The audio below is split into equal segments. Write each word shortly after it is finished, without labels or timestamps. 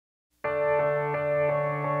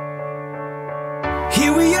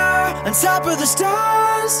Here we are, on top of the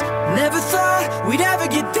stars. Never thought we'd ever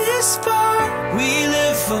get this far. We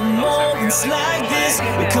live for moments like this.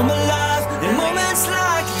 We come alive in moments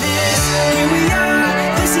like this. Here we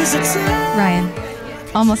are, this is a time. Ryan,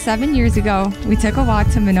 almost 7 years ago, we took a walk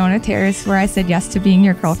to Monona Terrace where I said yes to being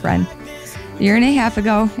your girlfriend. A year and a half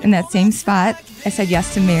ago, in that same spot, I said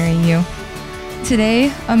yes to marrying you.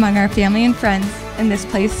 Today, among our family and friends, in this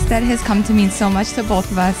place that has come to mean so much to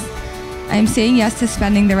both of us, I am saying yes to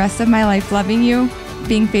spending the rest of my life loving you,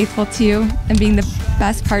 being faithful to you, and being the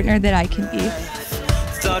best partner that I can be.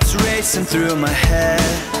 Thoughts racing through my head.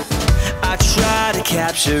 I try to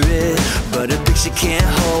capture it, but a picture can't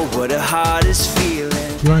hold what a heart is feeling.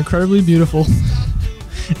 You are incredibly beautiful,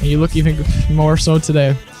 and you look even more so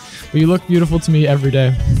today. But you look beautiful to me every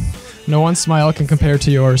day. No one's smile can compare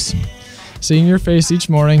to yours. Seeing your face each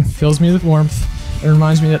morning fills me with warmth and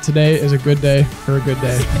reminds me that today is a good day for a good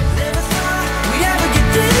day.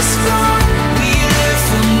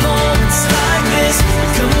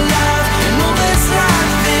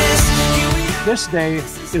 This day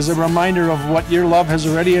is a reminder of what your love has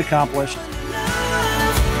already accomplished.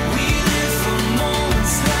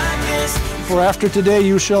 For after today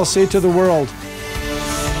you shall say to the world,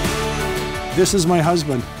 this is my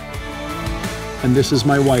husband, and this is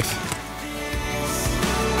my wife.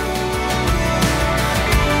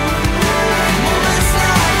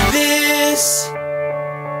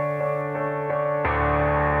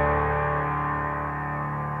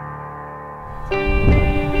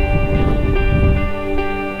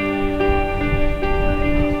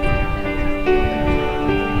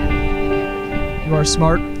 You are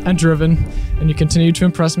smart and driven, and you continue to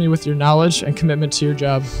impress me with your knowledge and commitment to your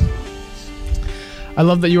job. I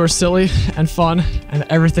love that you are silly and fun, and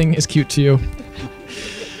everything is cute to you.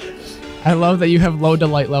 I love that you have low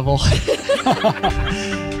delight level.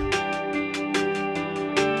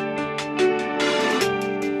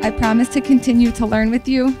 I promise to continue to learn with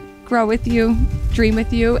you, grow with you, dream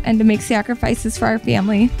with you, and to make sacrifices for our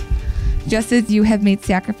family, just as you have made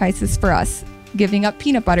sacrifices for us, giving up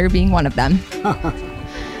peanut butter being one of them. I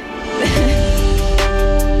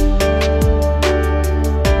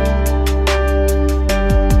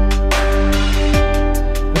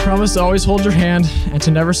promise to always hold your hand and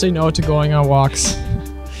to never say no to going on walks.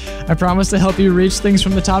 I promise to help you reach things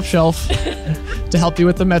from the top shelf, to help you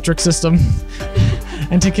with the metric system,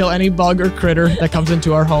 and to kill any bug or critter that comes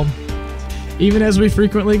into our home. Even as we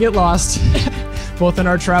frequently get lost, both in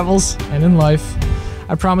our travels and in life,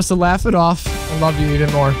 I promise to laugh it off and love you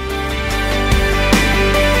even more.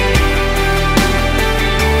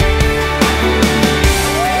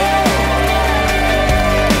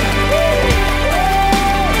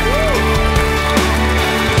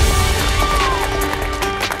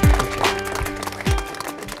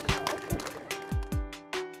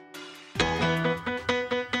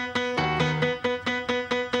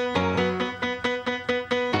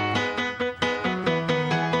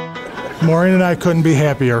 Maureen and I couldn't be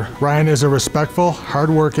happier. Ryan is a respectful,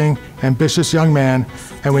 hardworking, ambitious young man,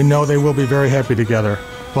 and we know they will be very happy together.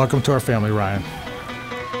 Welcome to our family, Ryan.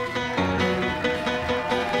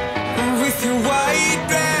 With your white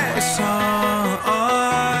dress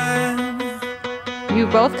on. You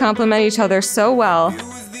both complement each other so well,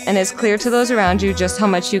 and it's clear to those around you just how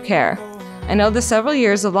much you care. I know the several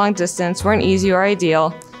years of long distance weren't easy or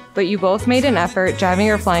ideal, but you both made an effort,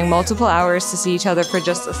 driving or flying multiple hours to see each other for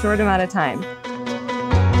just a short amount of time.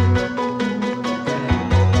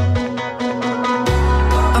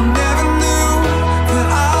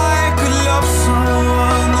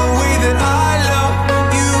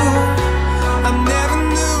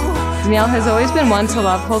 Danielle has always been one to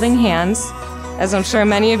love holding hands, as I'm sure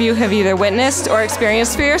many of you have either witnessed or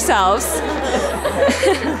experienced for yourselves.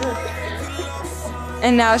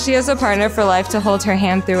 And now she has a partner for life to hold her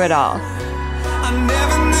hand through it all. I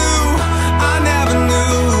never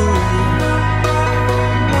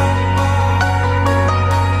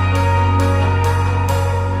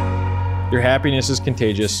knew. Your happiness is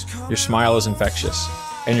contagious, your smile is infectious,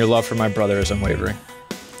 and your love for my brother is unwavering.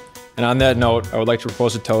 And on that note, I would like to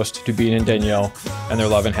propose a toast to Bean and Danielle and their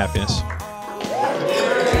love and happiness.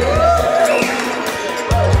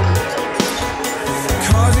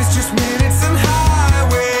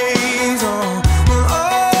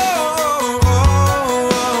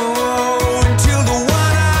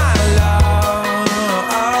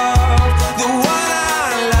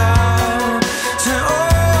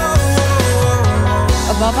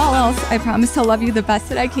 Above all else, I promise to love you the best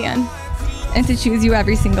that I can and to choose you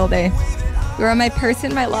every single day. You are my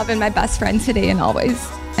person, my love, and my best friend today and always.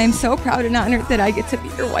 I am so proud and honored that I get to be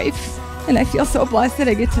your wife. And I feel so blessed that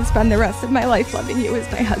I get to spend the rest of my life loving you as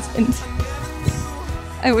my husband.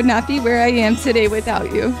 I would not be where I am today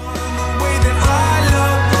without you.